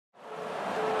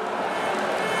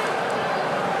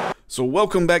So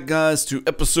welcome back, guys, to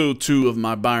episode 2 of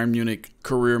my Bayern Munich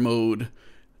Career Mode.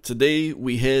 Today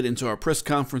we head into our press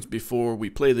conference before we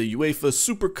play the UEFA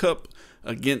Super Cup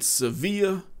against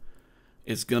Sevilla.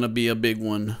 It's going to be a big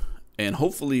one, and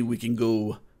hopefully we can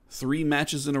go 3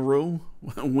 matches in a row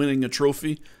winning a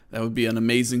trophy. That would be an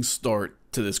amazing start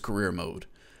to this career mode.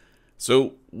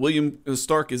 So William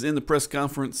Stark is in the press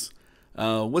conference.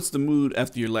 What's the mood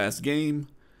after your last game?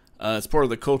 It's part of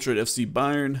the culture at FC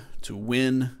Bayern to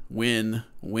win, win,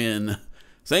 win.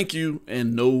 Thank you,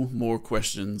 and no more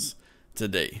questions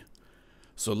today.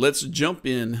 So let's jump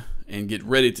in and get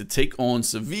ready to take on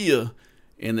Sevilla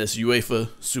in this UEFA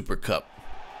Super Cup.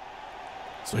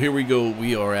 So here we go.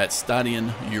 We are at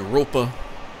Stadion Europa,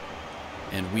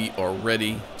 and we are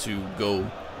ready to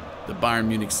go. The Bayern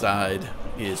Munich side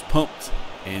is pumped,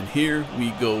 and here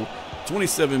we go.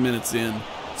 27 minutes in,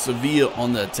 Sevilla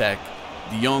on the attack.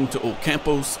 De Jong to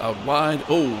Ocampos out wide.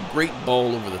 Oh, great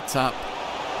ball over the top.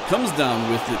 Comes down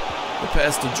with it. The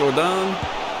pass to Jordan.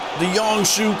 De Jong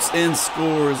shoots and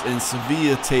scores, and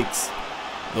Sevilla takes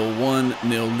the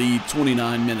 1-0 lead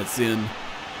 29 minutes in.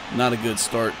 Not a good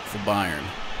start for Bayern.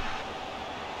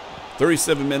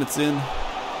 37 minutes in.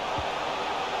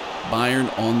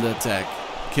 Bayern on the attack.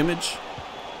 Kimmich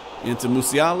into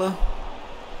Musiala.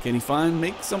 Can he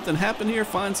make something happen here?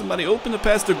 Find somebody open. The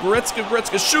pass to Goretzka.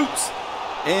 Goretzka shoots.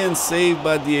 And saved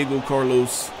by Diego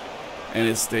Carlos, and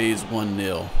it stays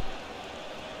 1-0.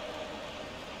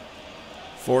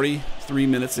 43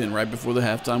 minutes in, right before the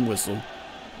halftime whistle.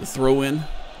 The throw-in,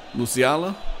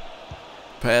 Musiala.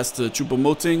 Pass to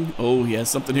Choupo-Moting. Oh, he has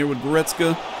something here with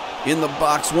Goretzka. In the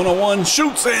box, one-on-one,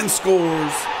 shoots and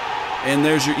scores. And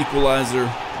there's your equalizer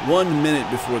 1 minute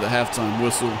before the halftime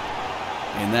whistle.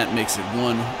 And that makes it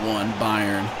 1-1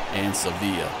 Bayern and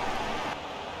Sevilla.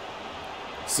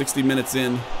 60 minutes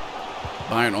in,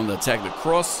 Bayern on the attack, the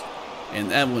cross,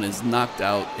 and that one is knocked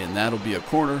out, and that'll be a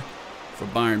corner for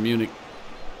Bayern Munich.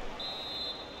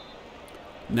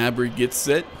 Gnabry gets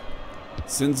set,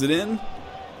 sends it in,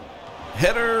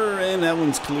 header, and that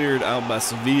one's cleared out by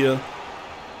Sevilla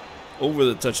over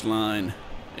the touchline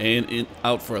and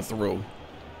out for a throw.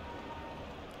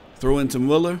 Throw into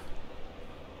Müller.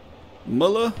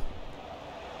 Müller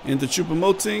into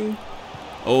Choupo-Moting.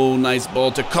 Oh, nice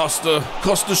ball to Costa.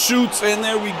 Costa shoots, and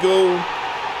there we go.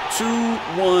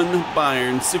 2-1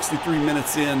 Bayern, 63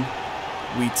 minutes in.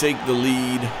 We take the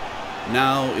lead.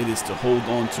 Now it is to hold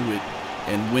on to it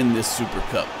and win this Super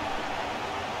Cup.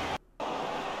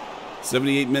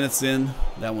 78 minutes in.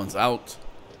 That one's out.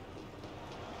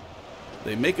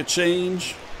 They make a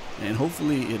change, and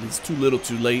hopefully it is too little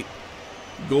too late.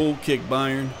 Goal kick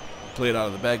Bayern. Play it out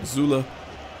of the back. Zula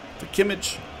to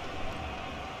Kimmich.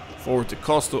 Forward to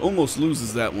Costa, almost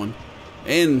loses that one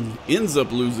and ends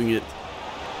up losing it.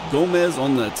 Gomez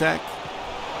on the attack.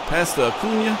 Pass to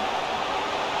Acuna.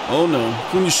 Oh no,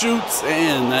 Acuna shoots,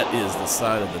 and that is the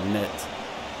side of the net.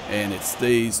 And it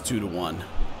stays 2-1.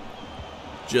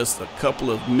 Just a couple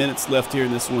of minutes left here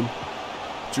in this one.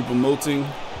 Choupo-Moting.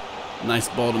 Nice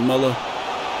ball to Müller.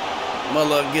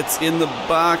 Müller gets in the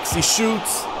box. He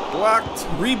shoots. Blocked.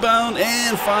 Rebound,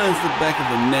 and finds the back of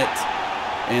the net.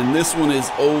 And this one is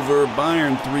over.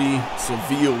 Bayern 3,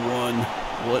 Sevilla 1.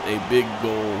 What a big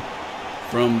goal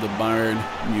from the Bayern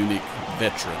Munich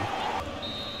veteran.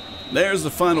 There's the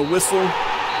final whistle.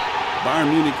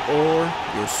 Bayern Munich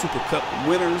are your Super Cup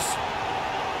winners.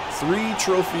 3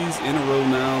 trophies in a row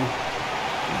now.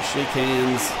 We shake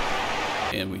hands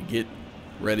and we get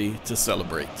ready to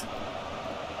celebrate.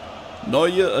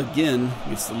 Neuer again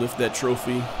gets to lift that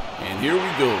trophy. And here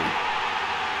we go.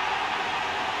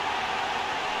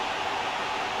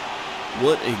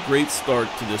 What a great start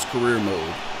to this career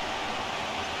mode.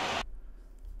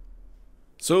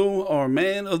 So our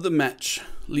man of the match,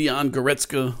 Leon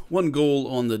Goretzka, 1 goal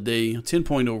on the day,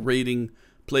 10.0 rating,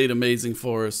 played amazing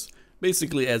for us,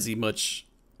 basically as he much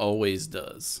always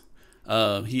does.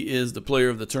 He is the player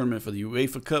of the tournament for the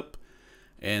UEFA Cup,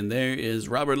 and there is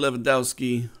Robert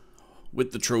Lewandowski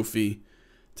with the trophy,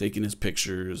 taking his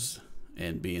pictures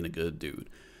and being a good dude.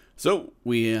 So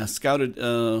we scouted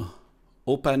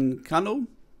Opancano.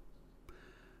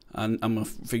 I'm going to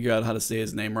figure out how to say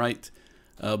his name right.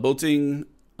 Boating,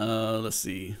 let's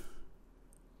see.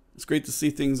 It's great to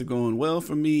see things are going well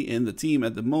for me and the team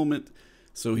at the moment.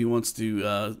 So he wants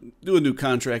to do a new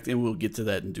contract, and we'll get to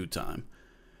that in due time.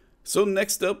 So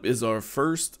next up is our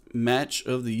first match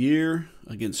of the year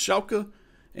against Schalke.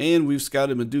 And we've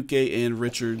scouted Madueke and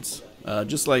Richards,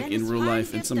 just like in real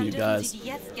life. And some of you guys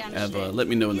have let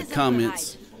me know in the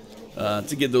comments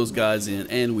to get those guys in,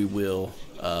 and we will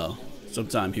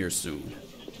sometime here soon.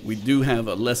 We do have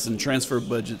a lessened transfer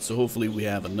budget, so hopefully we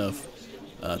have enough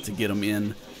to get him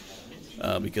in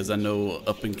because I know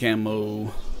up in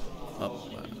camo,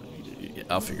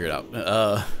 I'll figure it out.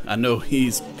 I know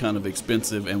he's kind of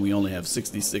expensive, and we only have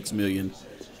 66 million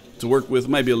to work with.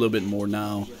 Might be a little bit more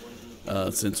now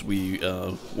since we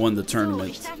won the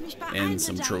tournament and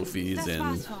some trophies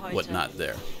and whatnot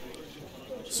there.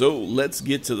 So let's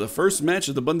get to the first match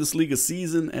of the Bundesliga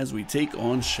season as we take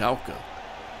on Schalke.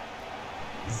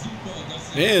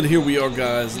 And here we are,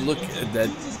 guys. Look at that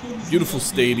beautiful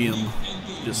stadium.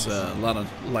 Just a lot of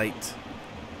light.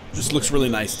 Just looks really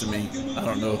nice to me. I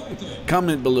don't know.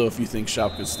 Comment below if you think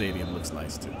Schalke's stadium looks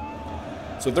nice too.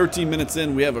 So 13 minutes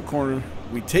in, we have a corner.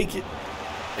 We take it,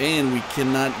 and we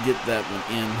cannot get that one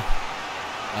in.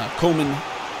 Coleman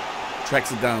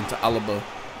tracks it down to Alaba.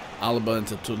 Alaba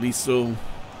into Tolisso.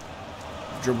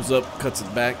 Dribbles up, cuts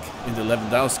it back into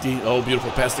Lewandowski. Oh, beautiful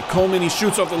pass to Coleman. He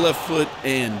shoots off the left foot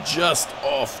and just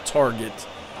off target.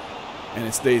 And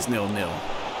it stays 0-0.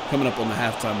 Coming up on the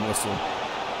halftime whistle.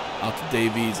 Out to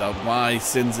Davies, out wide,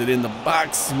 sends it in the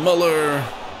box. Muller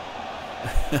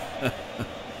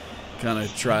kind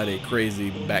of tried a crazy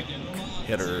back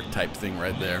header type thing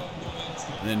right there.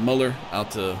 And then Muller out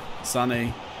to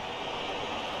Sané.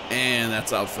 And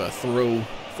that's out for a throw.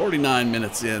 49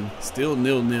 minutes in, still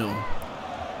 0-0.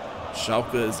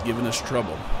 Schalke is giving us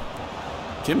trouble.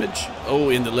 Kimmich, oh,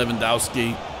 into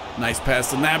Lewandowski. Nice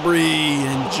pass to Gnabry,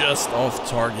 and just off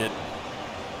target.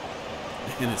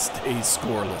 And it stays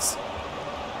scoreless.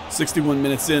 61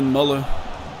 minutes in, Muller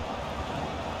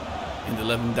into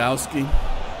Lewandowski.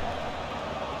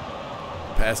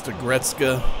 Pass to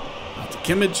Goretzka. Out to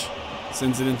Kimmich.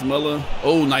 Sends it into Muller.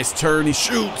 Oh, nice turn. He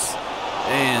shoots.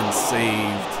 And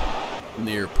saved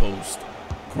near post.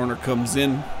 Corner comes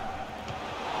in.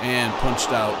 And punched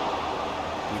out.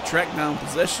 We track down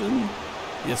possession.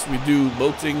 Yes, we do.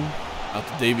 Boating. Out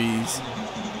to Davies.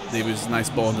 Davies, nice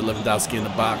ball into Lewandowski in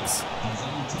the box.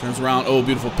 Turns around. Oh,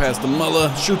 beautiful pass to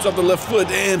Muller. Shoots off the left foot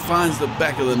and finds the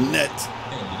back of the net.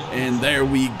 And there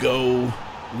we go.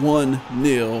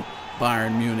 1-0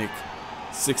 Bayern Munich.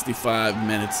 65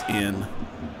 minutes in.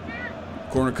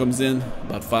 Corner comes in.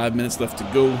 About 5 minutes left to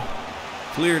go.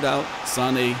 Cleared out.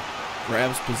 Sané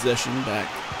grabs possession back.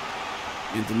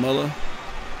 Into Muller.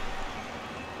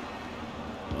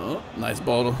 Oh, nice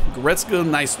ball to Goretzka.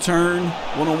 Nice turn.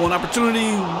 One-on-one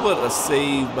opportunity. What a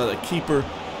save by the keeper.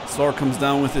 Sar comes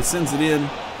down with it, sends it in.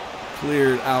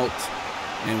 Cleared out.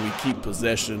 And we keep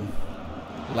possession.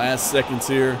 Last seconds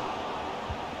here.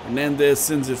 Hernandez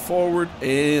sends it forward.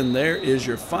 And there is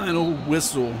your final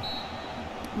whistle.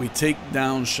 We take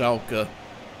down Schalke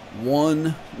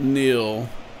 1-0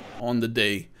 on the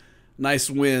day.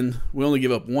 Nice win. We only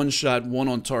give up one shot, one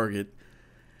on target,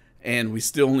 and we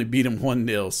still only beat him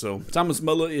 1-0. So Thomas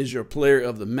Muller is your player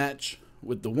of the match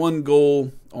with the 1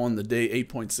 goal on the day,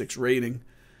 8.6 rating.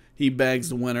 He bags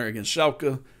the winner against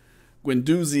Schalke.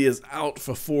 Guendouzi is out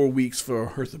for 4 weeks for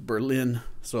Hertha Berlin,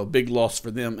 so a big loss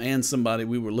for them and somebody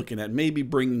we were looking at maybe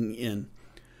bringing in.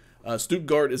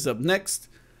 Stuttgart is up next.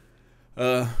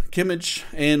 Kimmich,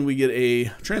 and we get a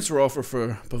transfer offer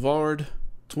for Pavard.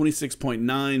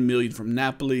 26.9 million from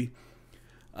Napoli.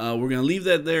 We're going to leave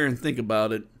that there and think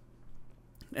about it.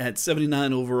 At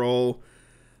 79 overall,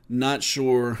 not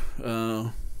sure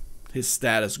his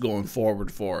status going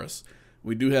forward for us.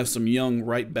 We do have some young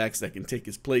right backs that can take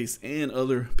his place and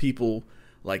other people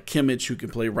like Kimmich who can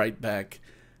play right back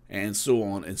and so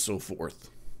on and so forth.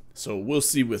 So we'll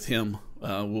see with him.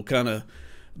 We'll kind of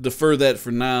defer that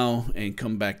for now and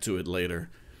come back to it later.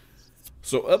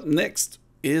 So up next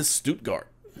is Stuttgart.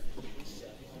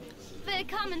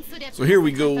 So here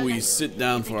we go, we sit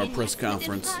down for our press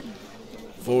conference.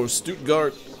 For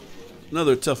Stuttgart,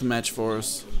 another tough match for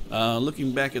us.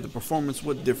 Looking back at the performance,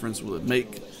 what difference will it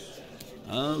make?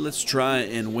 Let's try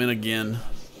and win again.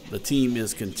 The team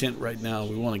is content right now.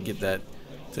 We want to get that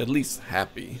to at least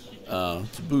happy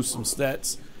to boost some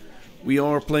stats. We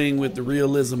are playing with the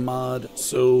realism mod,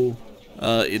 so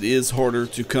it is harder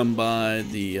to come by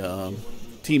the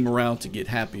team morale to get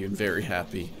happy and very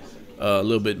happy. A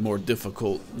little bit more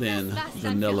difficult than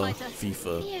vanilla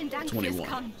FIFA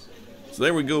 21. So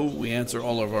there we go. We answer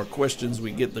all of our questions.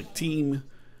 We get the team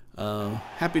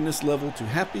happiness level to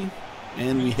happy.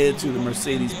 And we head to the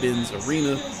Mercedes-Benz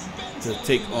Arena to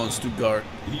take on Stuttgart.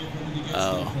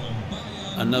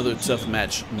 Another tough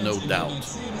match, no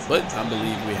doubt. But I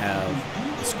believe we have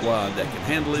a squad that can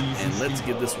handle it. And let's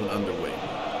get this one underway.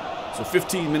 So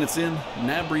 15 minutes in,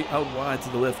 Gnabry out wide to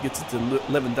the left, gets it to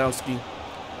Lewandowski.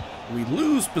 We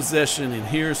lose possession, and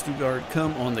here Stuttgart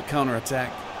come on the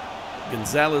counterattack.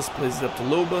 Gonzalez plays it up to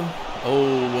Loba.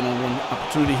 Oh, one-on-one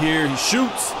opportunity here. He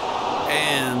shoots,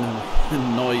 and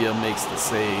And Neuer makes the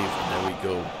save, and there we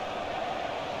go.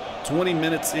 20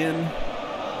 minutes in.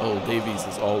 Oh, Davies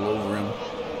is all over him.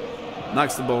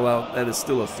 Knocks the ball out. That is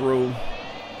still a throw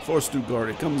for Stuttgart.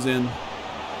 It comes in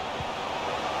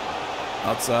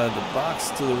outside the box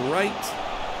to the right.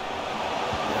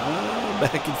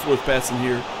 Back and forth passing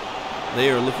here. They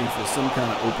are looking for some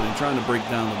kind of opening, trying to break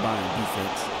down the Bayern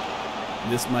defense.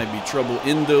 This might be trouble.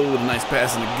 Endo with a nice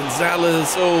pass into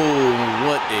Gonzalez. Oh,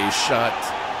 what a shot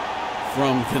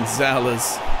from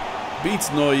Gonzalez. Beats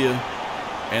Neuer.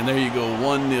 And there you go,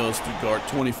 1-0 Stuttgart,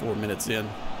 24 minutes in.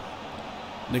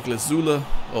 Nicolas Zula.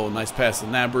 Oh, nice pass to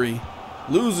Gnabry.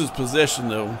 Loses possession,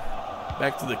 though.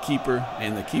 Back to the keeper.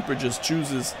 And the keeper just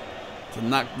chooses to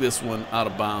knock this one out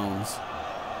of bounds.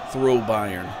 Throw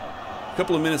Bayern. A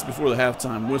couple of minutes before the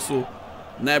halftime whistle.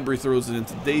 Gnabry throws it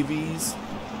into Davies.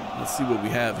 Let's see what we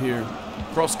have here.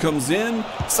 Cross comes in.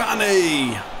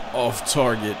 Sané off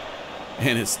target.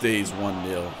 And it stays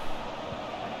 1-0.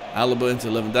 Alaba into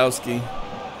Lewandowski.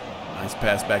 Nice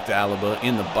pass back to Alaba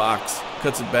in the box.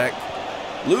 Cuts it back.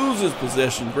 Loses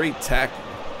possession. Great tackle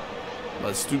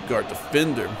by Stuttgart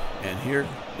defender. And here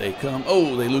they come.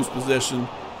 Oh, they lose possession.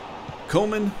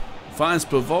 Coman finds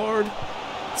Pavard.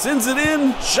 Sends it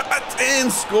in. Shot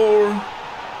and score.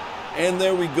 And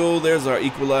there we go. There's our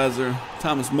equalizer.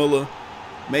 Thomas Muller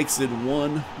makes it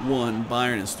 1-1.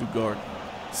 Bayern and Stuttgart.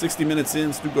 60 minutes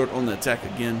in. Stuttgart on the attack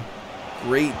again.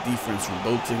 Great defense from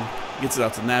Boateng. Gets it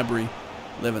out to Gnabry.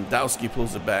 Lewandowski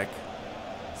pulls it back.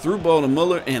 Through ball to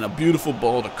Muller and a beautiful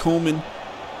ball to Coman.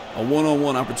 A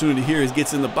one-on-one opportunity here. He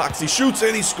gets in the box. He shoots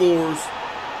and he scores.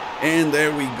 And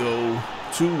there we go.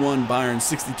 2-1 Bayern,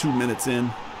 62 minutes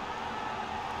in.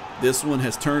 This one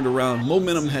has turned around.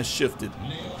 Momentum has shifted.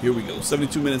 Here we go.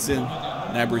 72 minutes in.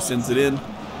 Gnabry sends it in.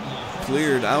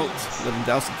 Cleared out.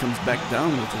 Lewandowski comes back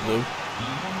down with it though.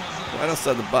 Right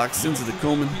outside the box. Sends it to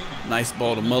Coman. Nice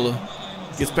ball to Muller.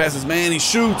 Gets past his man. He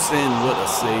shoots. And what a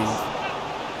save.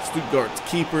 Stuttgart's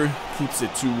keeper keeps it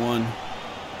 2-1.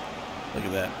 Look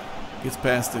at that. Gets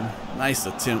past him. Nice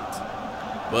attempt.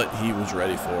 But he was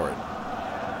ready for it.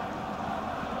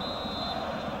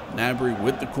 Gnabry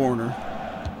with the corner.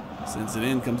 Sends it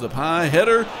in, comes up high,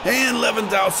 header, and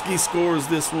Lewandowski scores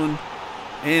this one.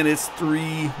 And it's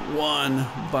 3-1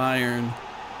 Bayern.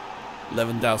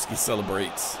 Lewandowski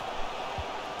celebrates.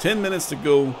 10 minutes to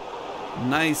go.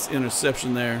 Nice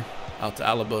interception there. Out to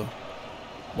Alaba.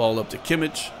 Ball up to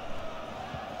Kimmich.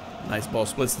 Nice ball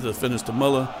splits to the finish to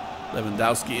Muller.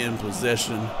 Lewandowski in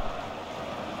possession.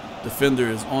 Defender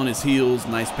is on his heels.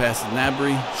 Nice pass to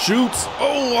Gnabry. Shoots.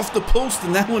 Oh, off the post,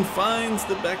 and that one finds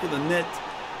the back of the net.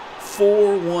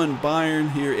 4-1 Bayern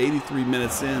here, 83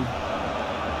 minutes in.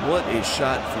 What a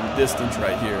shot from distance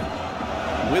right here.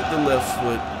 With the left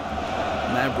foot,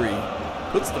 Gnabry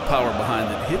puts the power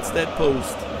behind it, hits that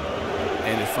post,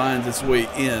 and it finds its way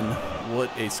in.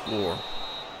 What a score.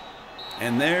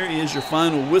 And there is your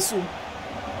final whistle.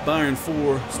 Bayern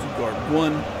 4, Stuttgart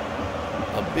 1.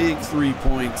 A big 3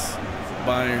 points for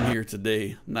Bayern here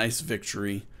today. Nice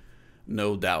victory,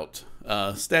 no doubt.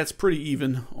 Stats pretty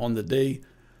even on the day.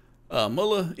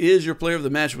 Muller is your player of the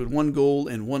match with 1 goal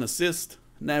and 1 assist.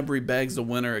 Gnabry bags the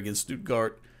winner against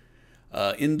Stuttgart.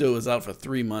 Endo is out for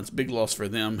 3 months. Big loss for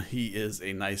them. He is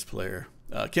a nice player.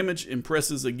 Kimmich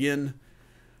impresses again,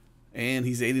 and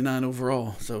he's 89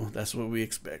 overall, so that's what we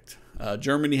expect.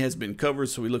 Germany has been covered,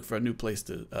 so we look for a new place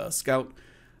to scout.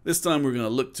 This time we're going to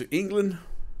look to England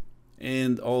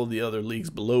and all the other leagues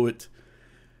below it.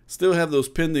 Still have those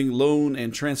pending loan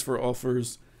and transfer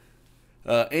offers.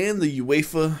 And the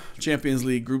UEFA Champions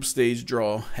League group stage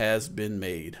draw has been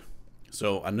made.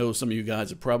 So I know some of you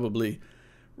guys are probably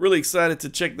really excited to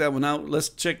check that one out. Let's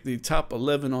check the top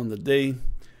 11 on the day.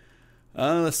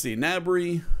 Let's see.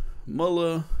 Gnabry,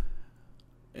 Muller,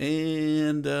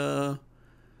 and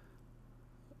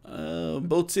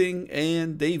Boateng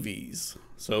and Davies.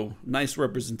 So nice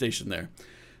representation there.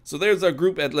 So there's our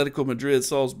group: Atletico Madrid,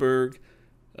 Salzburg.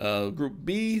 Group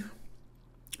B: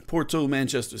 Porto,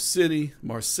 Manchester City,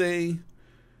 Marseille,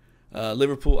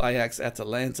 Liverpool, Ajax,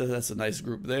 Atalanta. That's a nice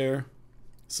group there.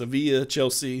 Sevilla,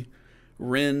 Chelsea,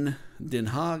 Rennes, Den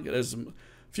Haag. There's a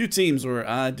few teams where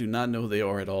I do not know who they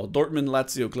are at all. Dortmund,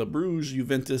 Lazio, Club Brugge,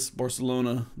 Juventus,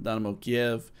 Barcelona, Dynamo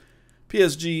Kiev,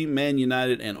 PSG, Man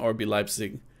United, and RB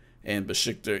Leipzig, and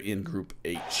Besiktas in Group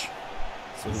H.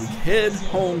 So we head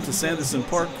home to Sanderson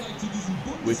Park,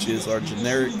 which is our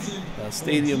generic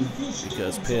stadium,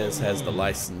 because Pez has the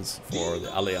license for the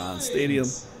Allianz Stadium,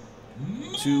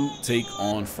 to take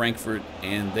on Frankfurt,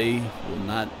 and they will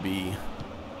not be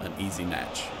an easy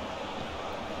match.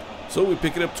 So we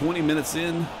pick it up 20 minutes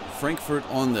in. Frankfurt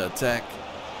on the attack.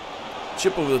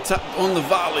 Chip over the top on the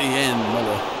volley, and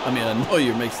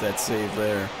Neuer makes that save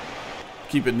there.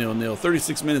 Keep it 0-0.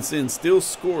 36 minutes in, still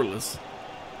scoreless.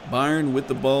 Bayern with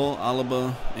the ball.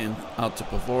 Alaba and out to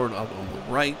Pavard out on the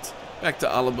right. Back to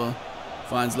Alaba.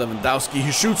 Finds Lewandowski.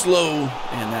 He shoots low,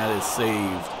 and that is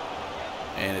saved.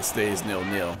 And it stays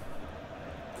 0-0.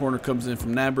 Corner comes in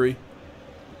from Gnabry.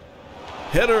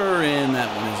 Header, and that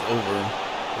one is over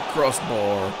the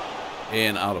crossbar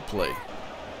and out of play.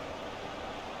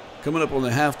 Coming up on the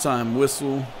halftime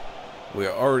whistle. We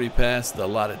are already past the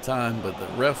allotted time, but the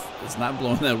ref is not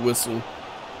blowing that whistle.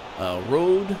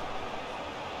 Rode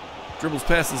dribbles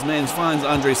past his man, finds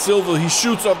Andre Silva. He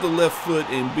shoots off the left foot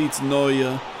and beats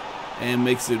Neuer and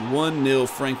makes it 1-0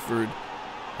 Frankfurt,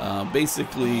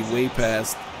 basically way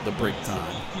past the break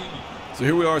time. So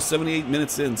here we are, 78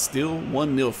 minutes in, still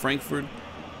 1-0 Frankfurt.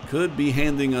 Could be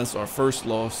handing us our first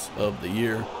loss of the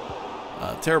year.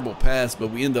 Terrible pass,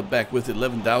 but we end up back with it.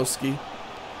 Lewandowski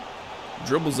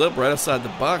dribbles up right outside the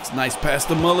box. Nice pass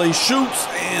to Muller. He shoots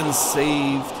and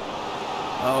saved.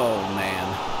 Oh,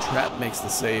 man. Trapp makes the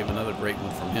save. Another great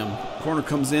one from him. Corner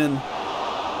comes in.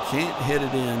 Can't head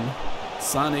it in.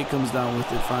 Sane comes down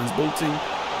with it. Finds Boateng.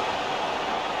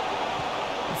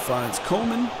 Finds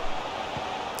Coleman.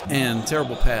 And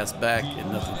terrible pass back,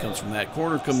 and nothing comes from that.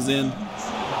 Corner comes in.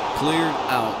 Cleared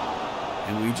out.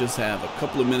 And we just have a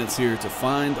couple of minutes here to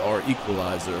find our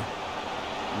equalizer.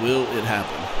 Will it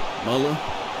happen? Muller,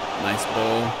 nice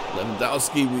ball.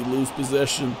 Lewandowski, we lose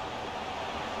possession.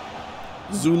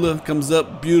 Zula comes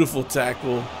up, beautiful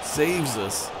tackle, saves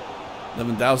us.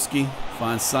 Lewandowski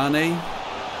finds Sane in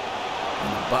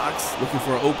the box, looking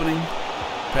for an opening.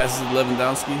 Passes to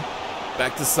Lewandowski,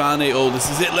 back to Sane. Oh, this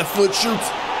is it, left foot shoots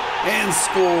and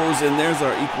scores, and there's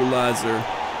our equalizer.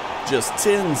 Just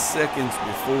 10 seconds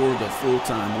before the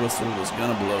full-time whistle was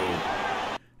gonna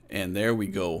blow. And there we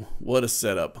go. What a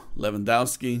setup.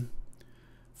 Lewandowski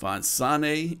finds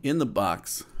Sane in the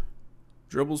box.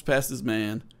 Dribbles past his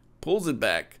man. Pulls it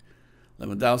back.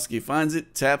 Lewandowski finds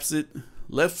it. Taps it.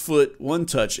 Left foot. One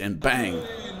touch. And bang.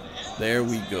 There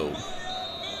we go.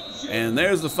 And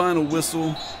there's the final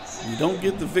whistle. We don't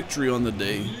get the victory on the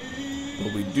day,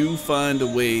 but we do find a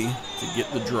way to get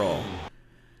the draw.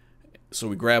 So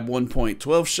we grab 1 point.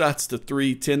 12 shots to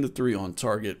 3. 10 to 3 on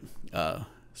target.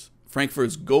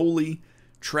 Frankfurt's goalie,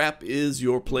 Trapp, is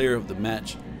your player of the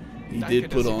match. He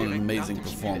did put on an amazing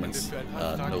performance,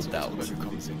 no doubt.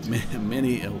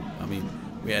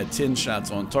 We had 10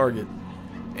 shots on target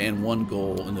and 1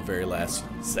 goal in the very last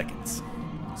seconds.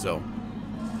 So,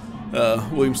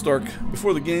 William Stark,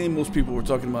 before the game, most people were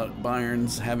talking about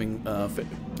Bayern's having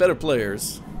better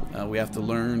players. We have to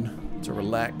learn to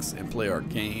relax and play our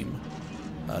game.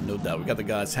 No doubt. We got the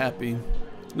guys happy.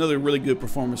 Another really good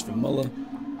performance from Muller.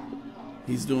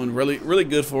 He's doing really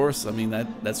good for us. I mean,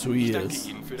 that's who he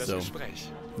is. So,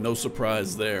 no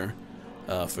surprise there,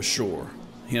 for sure.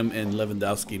 Him and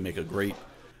Lewandowski make a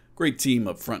great team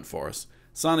up front for us.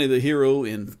 Sane, the hero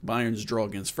in Bayern's draw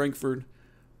against Frankfurt.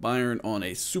 Bayern on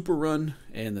a super run,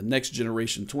 and the next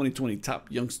generation 2020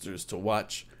 top youngsters to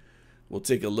watch. We'll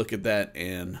take a look at that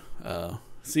and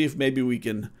see if maybe we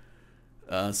can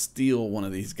steal one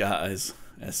of these guys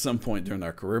at some point during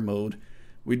our career mode.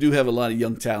 We do have a lot of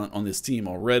young talent on this team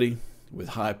already with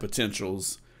high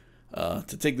potentials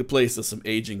to take the place of some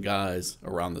aging guys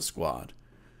around the squad.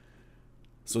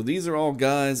 So these are all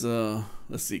guys,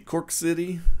 let's see, Cork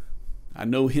City. I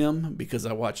know him because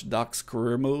I watched Doc's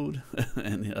Career Mode,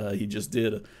 and he just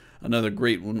did another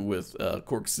great one with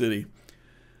Cork City.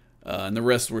 And the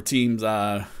rest were teams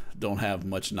I don't have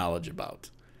much knowledge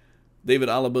about. David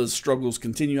Alaba's struggles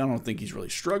continue. I don't think he's really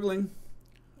struggling.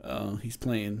 He's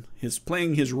playing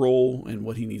his role and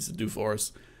what he needs to do for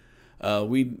us.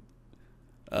 Jerome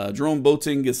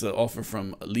Boateng gets an offer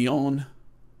from Lyon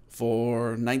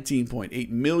for $19.8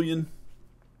 million.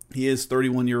 He is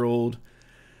 31-year-old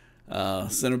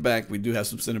center back. We do have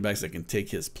some center backs that can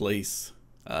take his place.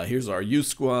 Here's our youth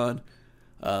squad.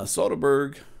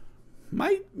 Soderberg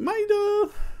might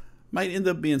end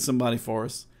up being somebody for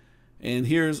us. And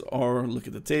here's our look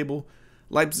at the table.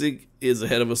 Leipzig is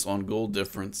ahead of us on goal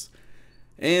difference.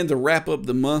 And to wrap up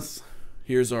the month,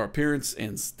 here's our appearance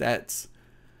and stats.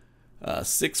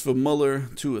 6 for Muller,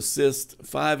 2 assists,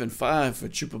 5 and 5 for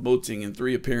Choupo-Moting in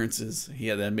 3 appearances. He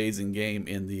had that amazing game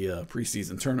in the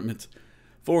preseason tournament.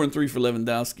 4 and 3 for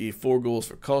Lewandowski, 4 goals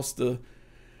for Costa.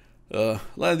 A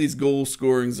lot of these goal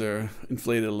scorings are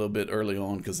inflated a little bit early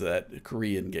on because of that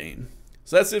Korean game.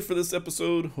 So that's it for this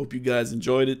episode. Hope you guys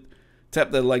enjoyed it.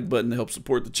 Tap that like button to help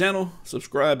support the channel.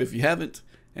 Subscribe if you haven't.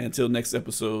 And until next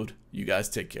episode, you guys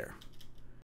take care.